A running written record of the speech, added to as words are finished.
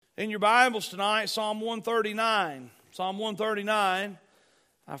In your Bibles tonight, Psalm 139. Psalm 139,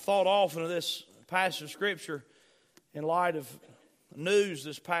 I've thought often of this passage of Scripture in light of news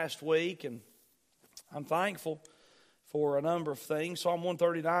this past week, and I'm thankful for a number of things. Psalm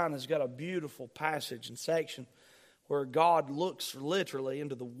 139 has got a beautiful passage and section where God looks literally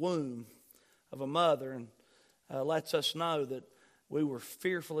into the womb of a mother and lets us know that we were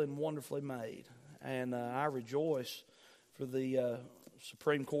fearfully and wonderfully made. And I rejoice for the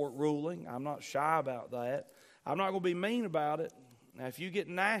Supreme Court ruling. I'm not shy about that. I'm not going to be mean about it. Now, if you get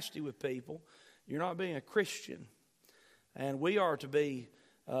nasty with people, you're not being a Christian. And we are to be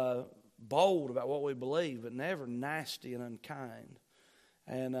bold about what we believe, but never nasty and unkind.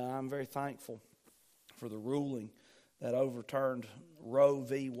 And I'm very thankful for the ruling that overturned Roe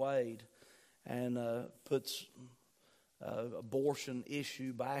v. Wade and puts abortion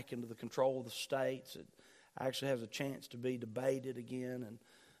issue back into the control of the states. It actually has a chance to be debated again,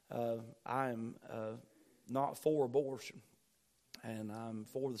 and I am not for abortion, and I'm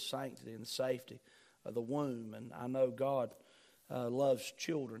for the sanctity and the safety of the womb, and I know God loves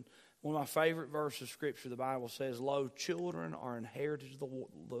children. One of my favorite verses of Scripture, the Bible says, "Lo, children are an heritage of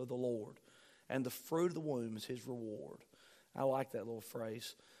the Lord, and the fruit of the womb is His reward." I like that little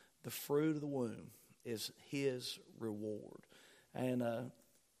phrase. The fruit of the womb is His reward. And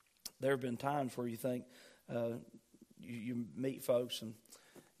there have been times where you think, you meet folks and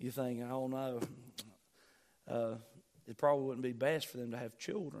you think, oh no, it probably wouldn't be best for them to have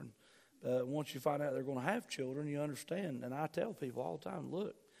children. Once you find out they're going to have children, you understand. And I tell people all the time,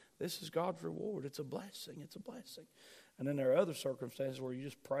 look, this is God's reward. It's a blessing. It's a blessing. And then there are other circumstances where you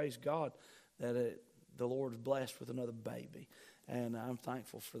just praise God that the Lord is blessed with another baby. And I'm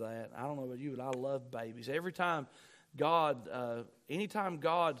thankful for that. I don't know about you, but I love babies. Every time God, anytime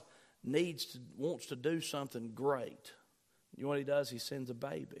God wants to do something great, you know what He does? He sends a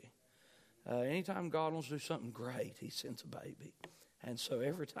baby. Anytime God wants to do something great, He sends a baby. And so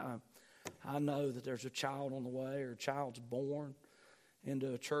every time I know that there's a child on the way or a child's born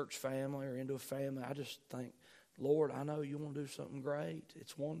into a church family or into a family, I just think, Lord, I know You want to do something great.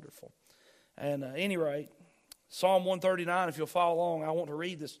 It's wonderful. And at any rate, Psalm 139, if you'll follow along, I want to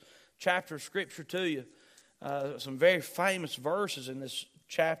read this chapter of Scripture to you. Some very famous verses in this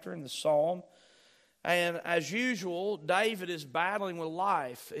chapter, in the psalm. And as usual, David is battling with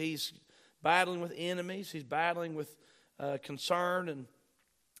life. He's battling with enemies. He's battling with concern and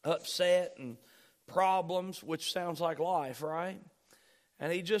upset and problems, which sounds like life, right?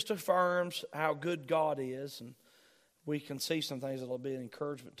 And he just affirms how good God is. And we can see some things that will be an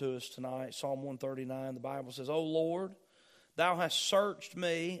encouragement to us tonight. Psalm 139, the Bible says, "O Lord, Thou hast searched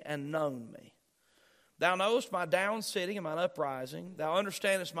me and known me. Thou knowest my down sitting and mine uprising. Thou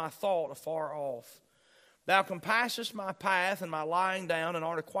understandest my thought afar off. Thou compassest my path and my lying down, and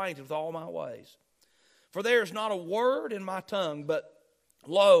art acquainted with all my ways. For there is not a word in my tongue, but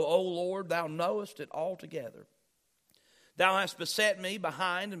lo, O Lord, Thou knowest it altogether. Thou hast beset me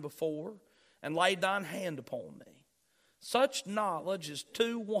behind and before, and laid Thine hand upon me. Such knowledge is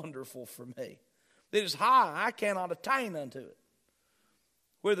too wonderful for me. It is high, I cannot attain unto it.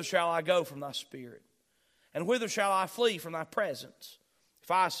 Whither shall I go from Thy Spirit? And whither shall I flee from Thy presence?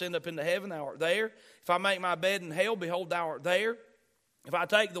 If I ascend up into heaven, Thou art there. If I make my bed in hell, behold, Thou art there. If I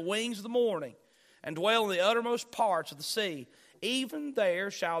take the wings of the morning, and dwell in the uttermost parts of the sea, even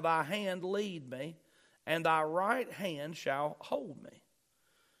there shall Thy hand lead me, and Thy right hand shall hold me.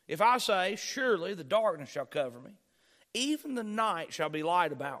 If I say, surely the darkness shall cover me, even the night shall be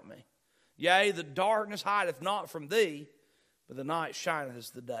light about me. Yea, the darkness hideth not from Thee, but the night shineth as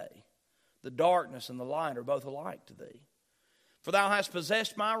the day. The darkness and the light are both alike to Thee. For Thou hast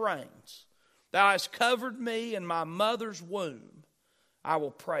possessed my reins. Thou hast covered me in my mother's womb. I will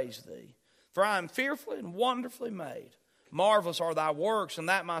praise Thee. For I am fearfully and wonderfully made. Marvelous are Thy works, and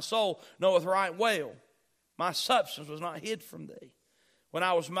that my soul knoweth right well. My substance was not hid from Thee, when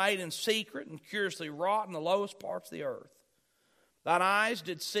I was made in secret and curiously wrought in the lowest parts of the earth. Thine eyes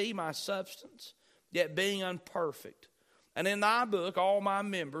did see my substance, yet being unperfect. And in Thy book all my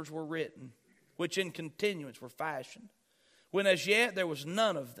members were written, which in continuance were fashioned, when as yet there was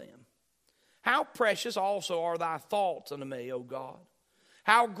none of them. How precious also are Thy thoughts unto me, O God!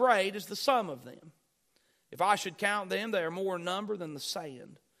 How great is the sum of them! If I should count them, they are more in number than the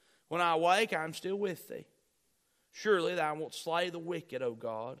sand. When I awake, I am still with Thee. Surely Thou wilt slay the wicked, O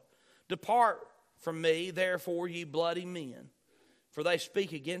God. Depart from me, therefore, ye bloody men, for they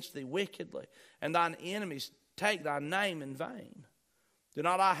speak against Thee wickedly, and Thine enemies take Thy name in vain. Do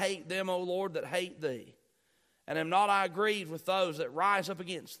not I hate them, O Lord, that hate Thee? And am not I grieved with those that rise up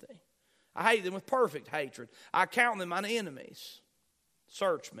against Thee? I hate them with perfect hatred. I count them mine enemies.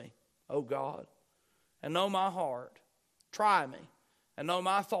 Search me, O God, and know my heart. Try me, and know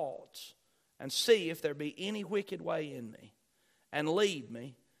my thoughts, and see if there be any wicked way in me, and lead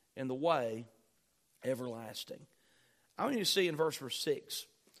me in the way everlasting. I want you to see in verse 6.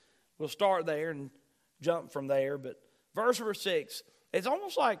 We'll start there and jump from there, but verse 6, it's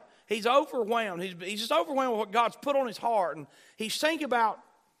almost like he's overwhelmed. He's just overwhelmed with what God's put on his heart, and he's thinking about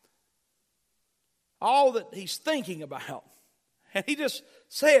all that he's thinking about. And he just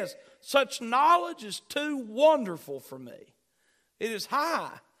says, such knowledge is too wonderful for me. It is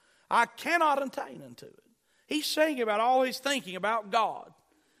high. I cannot attain unto it. He's thinking about all he's thinking about God.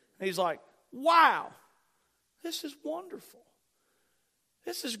 He's like, wow, this is wonderful.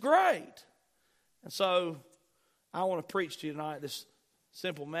 This is great. And so I want to preach to you tonight this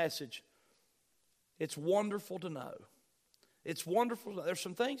simple message. It's wonderful to know. It's wonderful to know. There's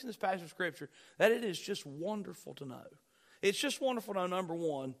some things in this passage of Scripture that it is just wonderful to know. It's just wonderful to know, number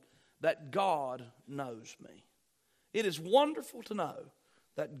one, that God knows me. It is wonderful to know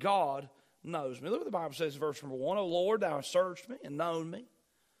that God knows me. Look what the Bible says in verse number 1. O Lord, thou hast searched me and known me.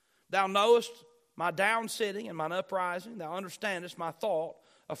 Thou knowest my down sitting and mine uprising. Thou understandest my thought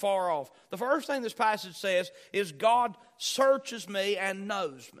afar off. The first thing this passage says is God searches me and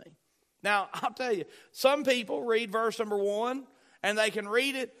knows me. Now, I'll tell you, some people read verse number 1 and they can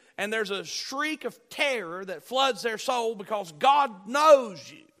read it and there's a shriek of terror that floods their soul because God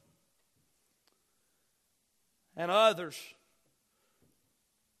knows you. And others,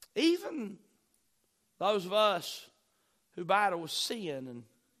 even those of us who battle with sin and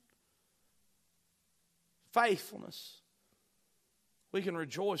faithfulness, we can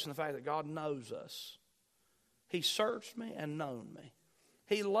rejoice in the fact that God knows us. He searched me and known me.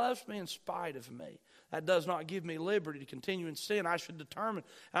 He loves me in spite of me. That does not give me liberty to continue in sin. I should determine,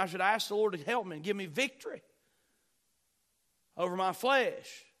 and I should ask the Lord to help me and give me victory over my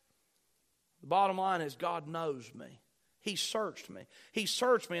flesh. The bottom line is God knows me. He searched me. He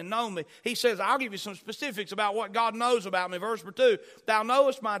searched me and known me. He says, I'll give you some specifics about what God knows about me. Verse number 2, thou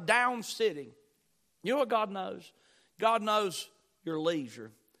knowest my down sitting. You know what God knows? God knows your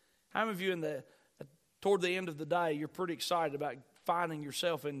leisure. How many of you toward the end of the day, you're pretty excited about finding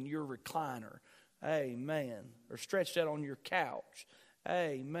yourself in your recliner? Amen. Or stretched out on your couch.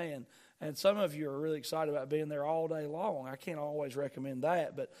 Amen. And some of you are really excited about being there all day long. I can't always recommend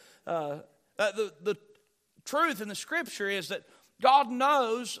that. But the truth in the Scripture is that God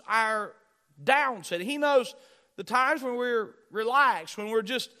knows our down sitting. He knows the times when we're relaxed, when we're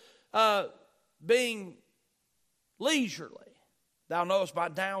just being leisurely. Thou knowest my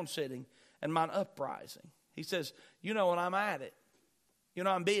down sitting and mine uprising. He says, you know when I'm at it. You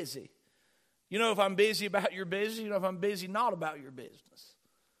know I'm busy. You know if I'm busy about your business. You know if I'm busy not about your business.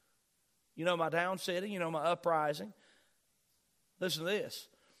 You know my down sitting. You know my uprising. Listen to this.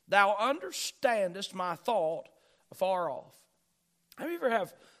 Thou understandest my thought afar off. Have you ever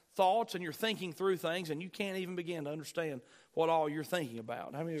have thoughts and you're thinking through things and you can't even begin to understand what all you're thinking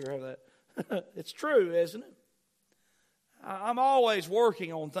about? How many of you ever have that? It's true, isn't it? I'm always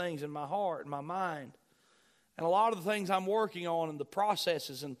working on things in my heart and my mind. And a lot of the things I'm working on and the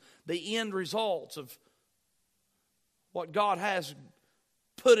processes and the end results of what God has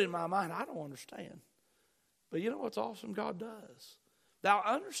put in my mind, I don't understand. But you know what's awesome? God does. Thou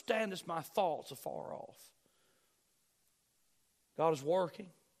understandest my thoughts afar off. God is working.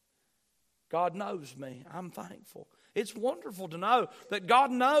 God knows me. I'm thankful. It's wonderful to know that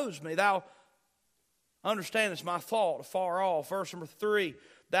God knows me. Thou understandest my thought afar off. Verse number 3,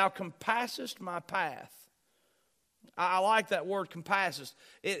 thou compassest my path. I like that word, compassest.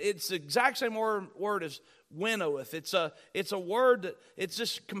 It's the exact same word as winnoweth. It's a word that it's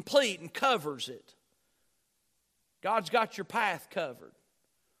just complete and covers it. God's got your path covered.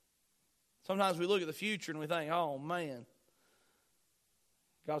 Sometimes we look at the future and we think, oh man,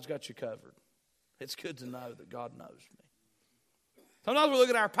 God's got you covered. It's good to know that God knows me. Sometimes we look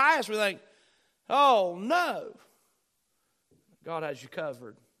at our past and we think, oh no, God has you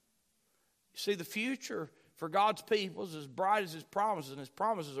covered. You see, the future for God's people is as bright as His promises, and His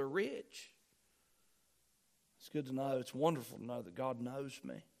promises are rich. It's good to know. It's wonderful to know that God knows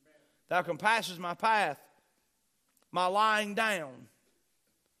me. Thou compassest my path, my lying down.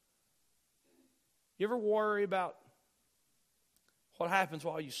 You ever worry about what happens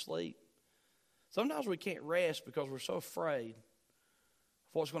while you sleep? Sometimes we can't rest because we're so afraid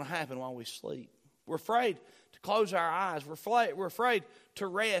of what's going to happen while we sleep. We're afraid to close our eyes. We're afraid to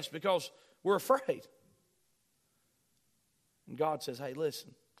rest because we're afraid. And God says, hey,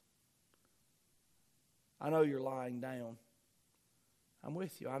 listen. I know you're lying down. I'm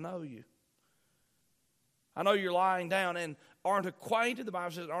with you. I know you. I know you're lying down. And aren't acquainted, the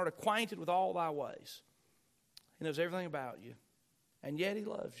Bible says, aren't acquainted with all thy ways. He knows everything about you. And yet he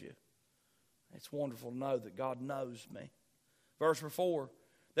loves you. It's wonderful to know that God knows me. Verse 4,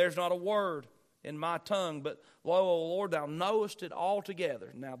 there's not a word in my tongue, but lo, O Lord, thou knowest it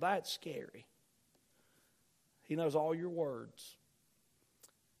altogether. Now that's scary. He knows all your words.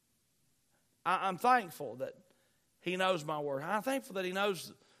 I'm thankful that he knows my word. I'm thankful that he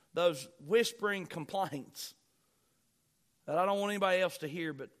knows those whispering complaints that I don't want anybody else to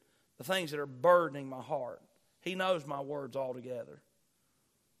hear, but the things that are burdening my heart. He knows my words altogether.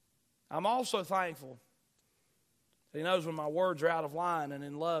 I'm also thankful that he knows when my words are out of line, and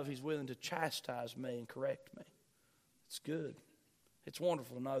in love he's willing to chastise me and correct me. It's good. It's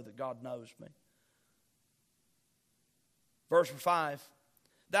wonderful to know that God knows me. Verse 5,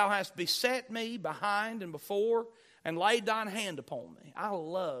 thou hast beset me behind and before, and laid thine hand upon me. I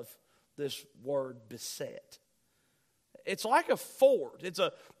love this word, beset. It's like a fort. It's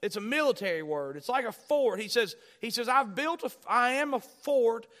a military word. It's like a fort. He says, I am a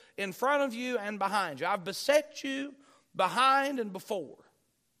fort in front of you and behind you. I've beset you behind and before.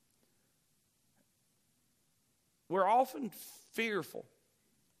 We're often fearful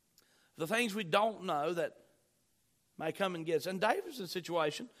of the things we don't know that may come and get us. And David's in a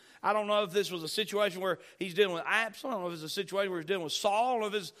situation. I don't know if this was a situation where he's dealing with Absalom. I don't know if it's a situation where he's dealing with Saul. I don't know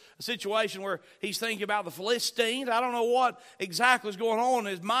if it's a situation where he's thinking about the Philistines. I don't know what exactly is going on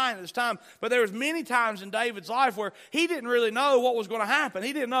in his mind at this time. But there was many times in David's life where he didn't really know what was going to happen.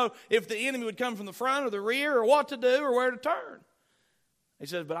 He didn't know if the enemy would come from the front or the rear or what to do or where to turn. He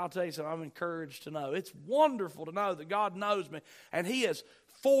says, but I'll tell you something, I'm encouraged to know. It's wonderful to know that God knows me. And he has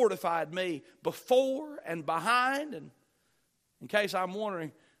fortified me before and behind. And in case I'm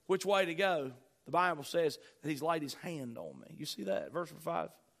wondering which way to go, the Bible says that he's laid his hand on me. You see that? Verse 5.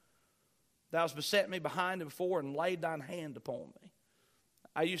 Thou hast beset me behind and before, and laid thine hand upon me.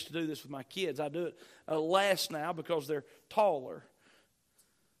 I used to do this with my kids. I do it less now because they're taller.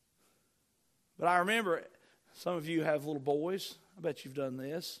 But I remember, some of you have little boys. I bet you've done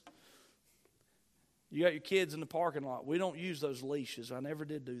this. You got your kids in the parking lot. We don't use those leashes. I never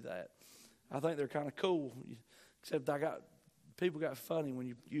did do that. I think they're kind of cool. Except people got funny when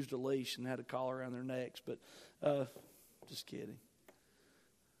you used a leash and had a collar around their necks. But just kidding.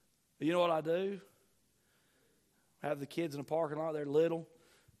 But you know what I do? I have the kids in the parking lot. They're little.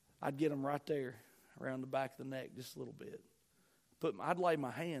 I'd get them right there around the back of the neck just a little bit. I'd lay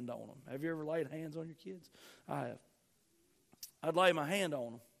my hand on them. Have you ever laid hands on your kids? I have. I'd lay my hand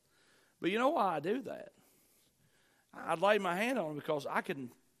on them. But you know why I do that? I'd lay my hand on them because I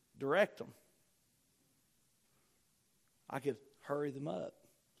can direct them. I could hurry them up.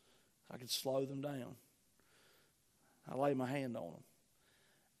 I could slow them down. I lay my hand on them.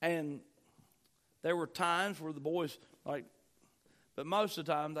 And there were times where the boys, but most of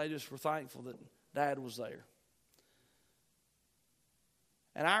the time they just were thankful that Dad was there.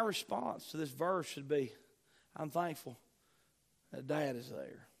 And our response to this verse should be, I'm thankful that Dad is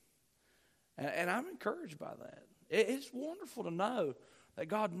there. And I'm encouraged by that. It's wonderful to know that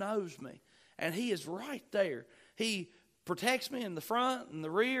God knows me. And he is right there. He protects me in the front and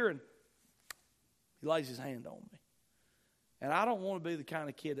the rear, and he lays his hand on me. And I don't want to be the kind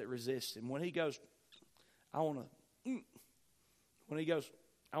of kid that resists him. When he goes, I want to. When he goes,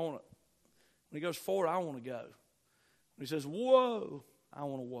 When he goes forward, I want to go. When he says, whoa, I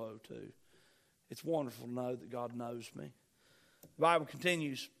want to whoa too. It's wonderful to know that God knows me. The Bible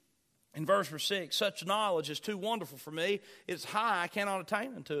continues in verse 6, such knowledge is too wonderful for me. It's high, I cannot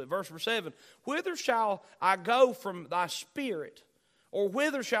attain unto it. Verse 7, whither shall I go from thy spirit? Or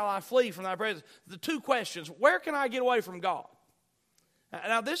whither shall I flee from thy presence? The two questions, where can I get away from God?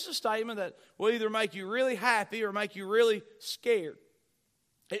 Now this is a statement that will either make you really happy or make you really scared.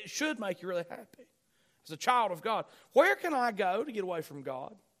 It should make you really happy. As a child of God, where can I go to get away from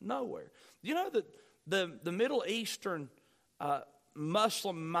God? Nowhere. You know that the Middle Eastern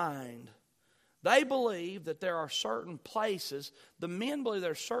Muslim mind, they believe that there are certain places, the men believe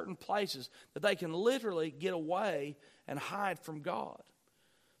there are certain places that they can literally get away and hide from God.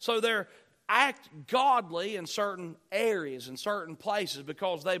 So they act godly in certain areas, in certain places,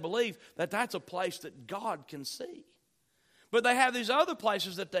 because they believe that that's a place that God can see. But they have these other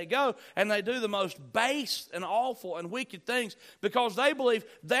places that they go, and they do the most base and awful and wicked things because they believe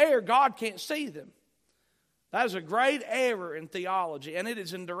there God can't see them. That is a great error in theology, and it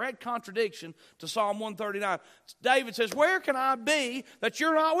is in direct contradiction to Psalm 139. David says, where can I be that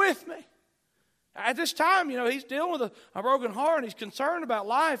you're not with me? At this time, he's dealing with a broken heart, and he's concerned about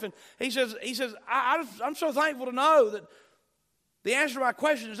life, and he says, I'm so thankful to know that the answer to my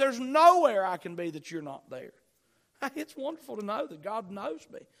question is there's nowhere I can be that you're not there. It's wonderful to know that God knows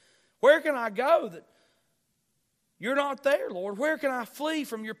me. Where can I go that you're not there, Lord? Where can I flee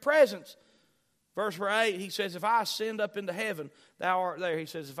from your presence? Verse 8, he says, if I ascend up into heaven, thou art there. He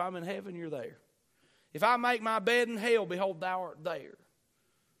says, if I'm in heaven, you're there. If I make my bed in hell, behold, thou art there.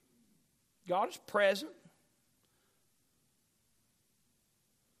 God is present.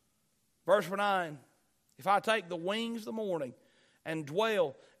 Verse 9, if I take the wings of the morning and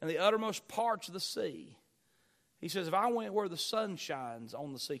dwell in the uttermost parts of the sea. He says, if I went where the sun shines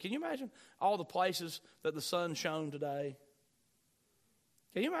on the sea. Can you imagine all the places that the sun shone today?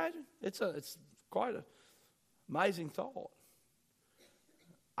 Can you imagine? It's quite an amazing thought.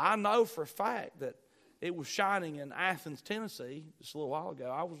 I know for a fact that it was shining in Athens, Tennessee, just a little while ago.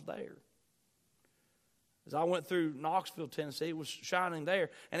 I was there. As I went through Knoxville, Tennessee, it was shining there.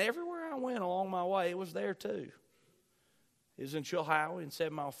 And everywhere I went along my way, it was there too. It was in Chilhowie and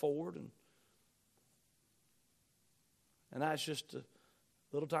 7 Mile Ford. And that's just a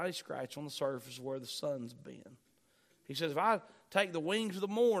little tiny scratch on the surface where the sun's been. He says, if I take the wings of the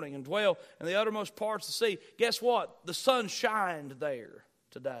morning and dwell in the uttermost parts of the sea, guess what? The sun shined there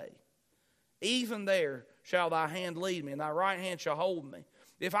today. Even there shall thy hand lead me, and thy right hand shall hold me.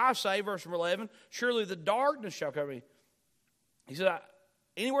 If I say, verse 11, surely the darkness shall cover me. He said,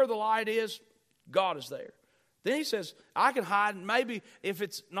 anywhere the light is, God is there. Then he says, I can hide. Maybe if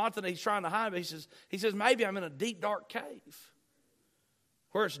it's not that he's trying to hide, but he says, maybe I'm in a deep, dark cave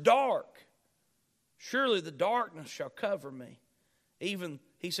where it's dark. Surely the darkness shall cover me.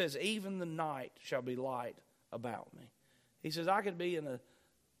 He says, even the night shall be light about me. He says, I could be in a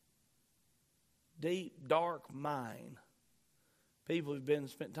deep, dark mine. People who've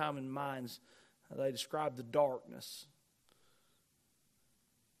spent time in mines, they describe the darkness.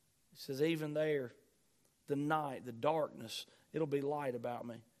 He says, even there, the night, the darkness, it'll be light about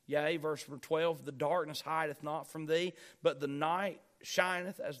me. Yea, verse 12, the darkness hideth not from thee, but the night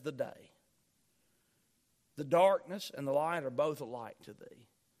shineth as the day. The darkness and the light are both alike to thee.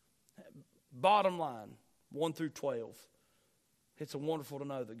 Bottom line, 1 through 12. It's wonderful to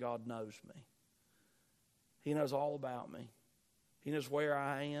know that God knows me. He knows all about me. He knows where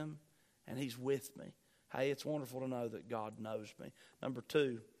I am, and He's with me. Hey, it's wonderful to know that God knows me. Number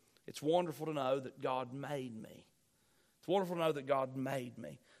 2, it's wonderful to know that God made me. It's wonderful to know that God made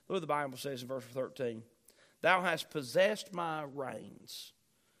me. Look what the Bible says in verse 13. Thou hast possessed my reins.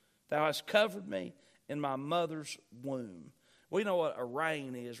 Thou hast covered me in my mother's womb. We know what a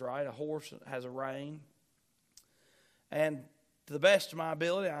rein is, right? A horse has a rein. And to the best of my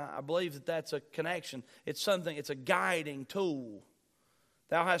ability, I believe that that's a connection. It's something, it's a guiding tool.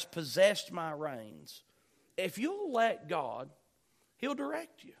 Thou hast possessed my reins. If you'll let God, He'll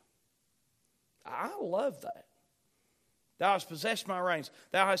direct you. I love that. Thou hast possessed my reins.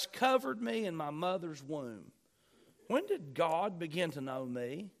 Thou hast covered me in my mother's womb. When did God begin to know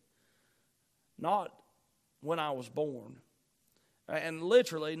me? Not when I was born. And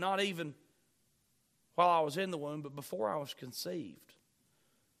literally, not even while I was in the womb, but before I was conceived.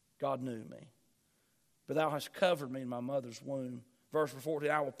 God knew me. But thou hast covered me in my mother's womb. Verse 14,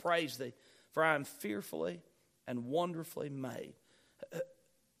 I will praise thee, for I am fearfully and wonderfully made.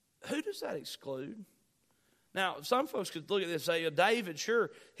 Who does that exclude? Now, some folks could look at this and say, David, sure,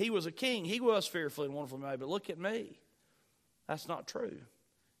 he was a king. He was fearfully and wonderfully made. But look at me. That's not true.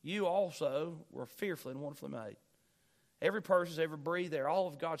 You also were fearfully and wonderfully made. Every person's ever breathed there. All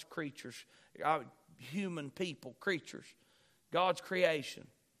of God's creatures, human people, creatures, God's creation,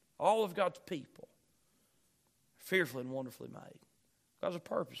 all of God's people, fearfully and wonderfully made. God's a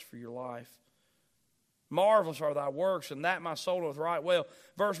purpose for your life. Marvelous are thy works, and that my soul doth right well.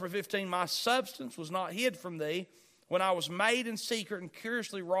 Verse 15, my substance was not hid from thee when I was made in secret and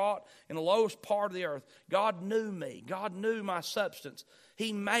curiously wrought in the lowest part of the earth. God knew me. God knew my substance.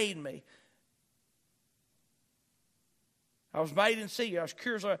 He made me. I was made in secret. I was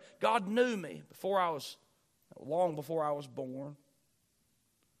curiously. God knew me long before I was born.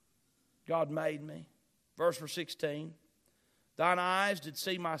 God made me. Verse 16, thine eyes did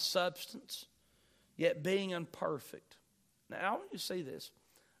see my substance, yet being imperfect. Now, I want you to see this.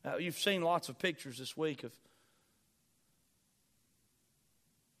 You've seen lots of pictures this week of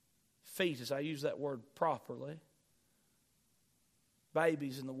fetus. I use that word properly.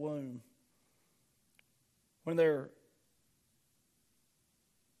 Babies in the womb. When their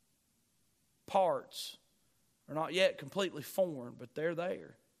parts are not yet completely formed, but they're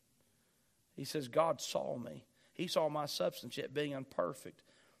there. He says, God saw me. He saw my substance, yet being imperfect.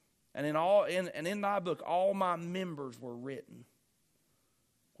 And in thy book, all my members were written,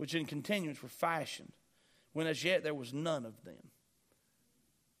 which in continuance were fashioned, when as yet there was none of them.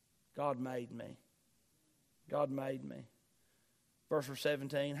 God made me. God made me. Verse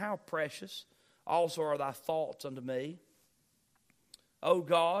 17, how precious also are thy thoughts unto me. O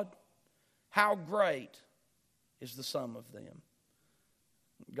God, how great is the sum of them.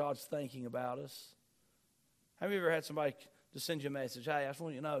 God's thinking about us. Have you ever had somebody just send you a message? Hey, I just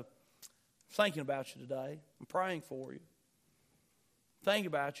want you to know, I'm thinking about you today. I'm praying for you. Thinking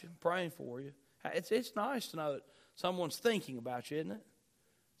about you, praying for you. It's nice to know that someone's thinking about you, isn't it?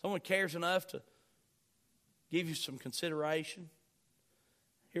 Someone cares enough to give you some consideration.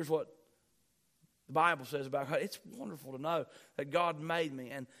 Here's what the Bible says about God. It's wonderful to know that God made me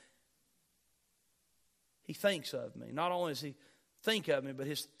and He thinks of me. Not only does He think of me, but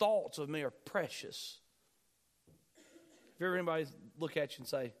His thoughts of me are precious. If ever anybody look at you and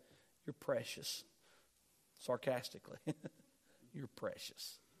say, you're precious, sarcastically, you're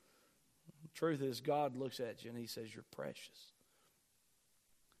precious. The truth is, God looks at you and He says, you're precious.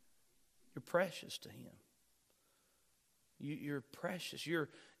 You're precious to Him. You're precious. You're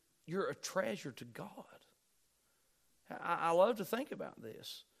a treasure to God. I love to think about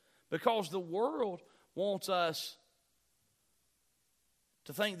this because the world wants us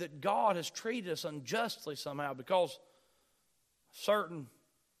to think that God has treated us unjustly somehow because certain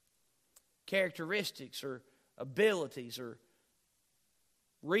characteristics or abilities or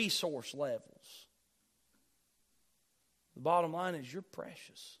resource levels. The bottom line is you're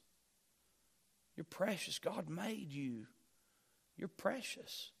precious. You're precious. God made you. You're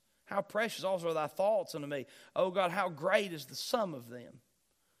precious. How precious also are thy thoughts unto me. Oh God, how great is the sum of them.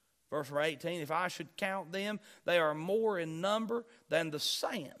 Verse 18, if I should count them, they are more in number than the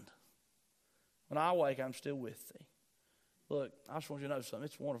sand. When I awake, I'm still with thee. Look, I just want you to know something.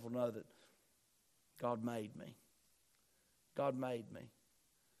 It's wonderful to know that God made me. God made me.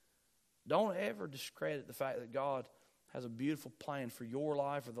 Don't ever discredit the fact that God has a beautiful plan for your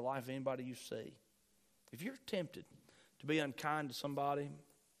life or the life of anybody you see. If you're tempted to be unkind to somebody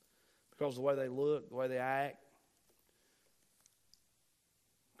because of the way they look, the way they act,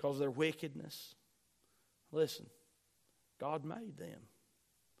 because of their wickedness, listen, God made them.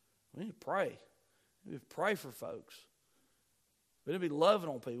 We need to pray. We need to pray for folks. We need to be loving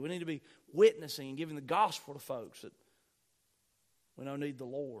on people. We need to be witnessing and giving the gospel to folks that we know need the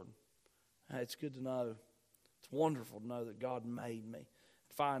Lord. It's good to know. It's wonderful to know that God made me.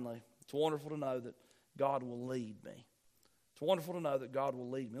 Finally, it's wonderful to know that God will lead me. It's wonderful to know that God will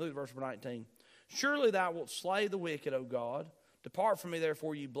lead me. Look at verse 19. Surely thou wilt slay the wicked, O God. Depart from me,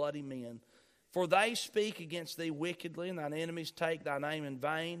 therefore, ye bloody men. For they speak against thee wickedly, and thine enemies take thy name in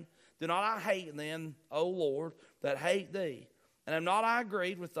vain. Do not I hate them, O Lord, that hate thee? And am not I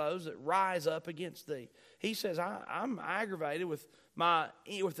agreed with those that rise up against thee? He says, I'm aggravated with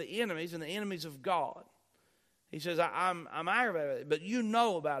the enemies and the enemies of God. He says, I'm aggravated, but you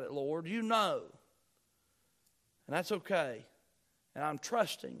know about it, Lord. You know. And that's okay. And I'm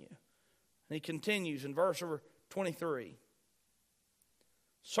trusting you. And he continues in verse number 23.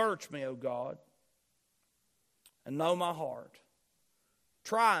 Search me, O God, and know my heart.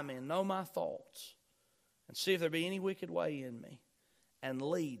 Try me and know my thoughts, and see if there be any wicked way in me, and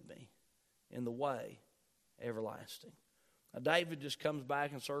lead me in the way everlasting. Now, David just comes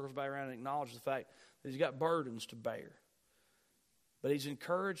back and circles back around and acknowledges the fact that he's got burdens to bear. But he's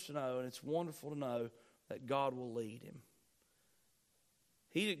encouraged to know, and it's wonderful to know, that God will lead him.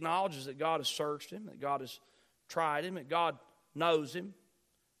 He acknowledges that God has searched him, that God has tried him, that God knows him.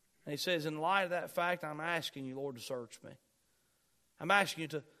 And he says, in light of that fact, I'm asking you, Lord, to search me. I'm asking you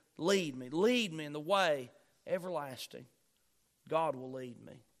to lead me. Lead me in the way everlasting. God will lead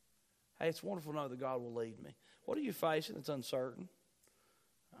me. Hey, it's wonderful to know that God will lead me. What are you facing that's uncertain?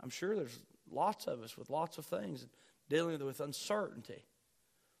 I'm sure there's lots of us with lots of things dealing with uncertainty.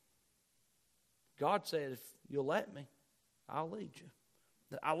 God said, if you'll let me, I'll lead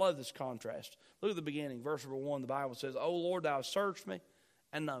you. I love this contrast. Look at the beginning, verse number 1. The Bible says, O Lord, thou hast searched me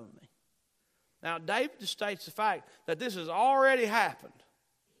and known me. Now, David just states the fact that this has already happened.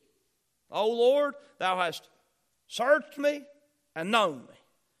 O Lord, thou hast searched me and known me.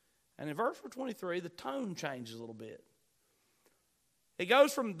 And in verse 23, the tone changes a little bit. It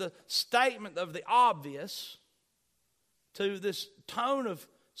goes from the statement of the obvious to this tone of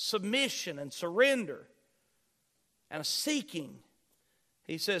submission and surrender and a seeking.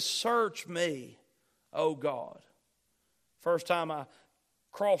 He says, search me, O God. First time I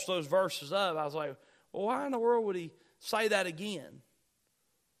crossed those verses up, I was like, well, why in the world would he say that again?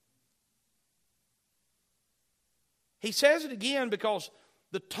 He says it again because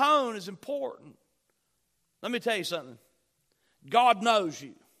the tone is important. Let me tell you something. God knows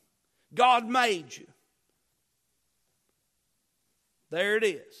you. God made you. There it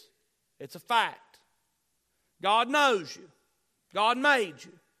is. It's a fact. God knows you. God made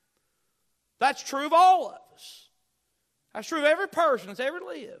you. That's true of all of us. That's true of every person that's ever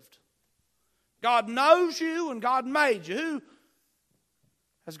lived. God knows you and God made you. Who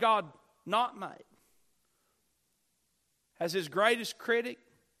has God not made? Has His greatest critic,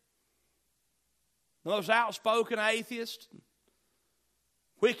 the most outspoken atheist,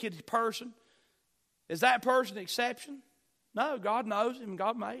 wicked person, is that person an exception? No, God knows him and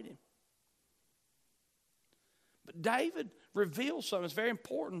God made him. But David reveals something that's very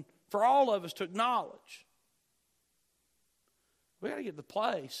important for all of us to acknowledge. We got to get to the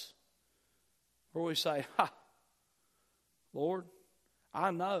place where we say, Lord,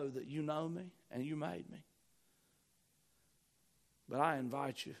 I know that you know me and you made me. But I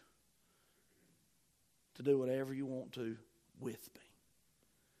invite you to do whatever you want to with me.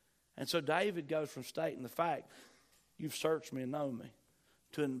 And so David goes from stating the fact, you've searched me and known me,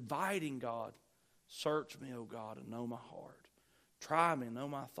 to inviting God, search me, O God, and know my heart. Try me and know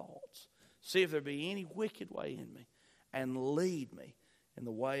my thoughts. See if there be any wicked way in me, and lead me in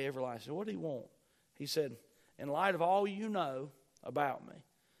the way everlasting. What did he want? He said, in light of all you know about me,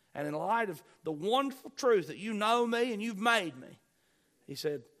 and in light of the wonderful truth that you know me and you've made me, he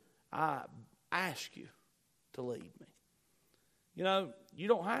said, I ask you to lead me. You know, you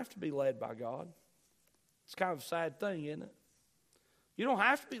don't have to be led by God. It's kind of a sad thing, isn't it? You don't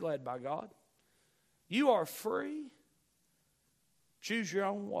have to be led by God. You are free. Choose your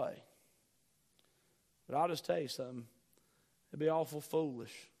own way. But I'll just tell you something. It'd be awful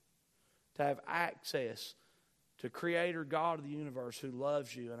foolish to have access to Creator God of the universe who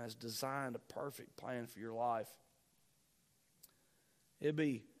loves you and has designed a perfect plan for your life. It'd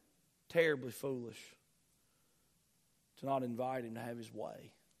be terribly foolish to not invite Him to have His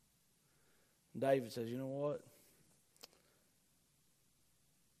way. And David says, you know what?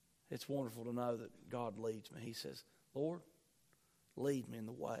 It's wonderful to know that God leads me. He says, Lord, lead me in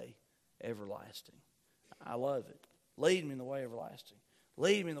the way everlasting. I love it. Lead me in the way everlasting.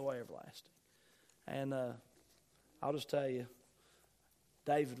 Lead me in the way everlasting. And I'll just tell you,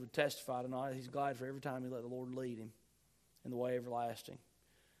 David would testify tonight. He's glad for every time he let the Lord lead him in the way everlasting.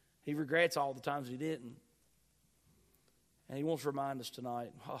 He regrets all the times he didn't. And he wants to remind us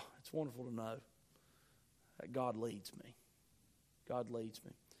tonight, it's wonderful to know that God leads me. God leads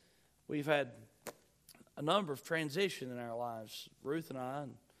me. We've had a number of transitions in our lives, Ruth and I,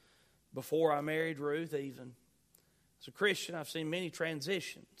 and before I married Ruth even. As a Christian, I've seen many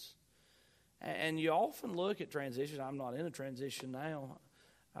transitions. And you often look at transitions. I'm not in a transition now.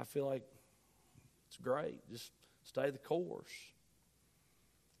 I feel like it's great. Just stay the course.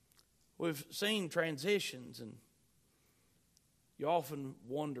 We've seen transitions, and you often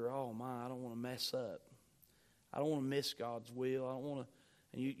wonder, I don't want to mess up. I don't want to miss God's will. I don't want to,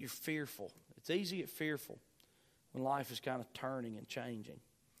 and you're fearful. It's easy to get fearful when life is kind of turning and changing.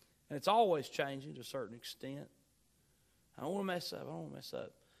 And it's always changing to a certain extent. I don't want to mess up. I don't want to mess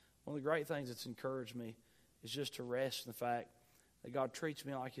up. One of the great things that's encouraged me is just to rest in the fact that God treats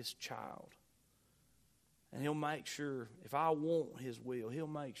me like His child. And He'll make sure, if I want His will, He'll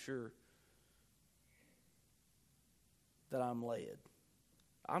make sure that I'm led.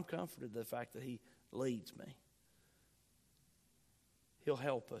 I'm comforted in the fact that He leads me. He'll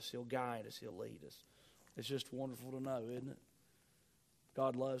help us. He'll guide us. He'll lead us. It's just wonderful to know, isn't it?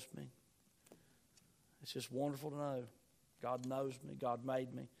 God loves me. It's just wonderful to know. God knows me. God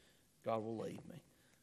made me. God will lead me.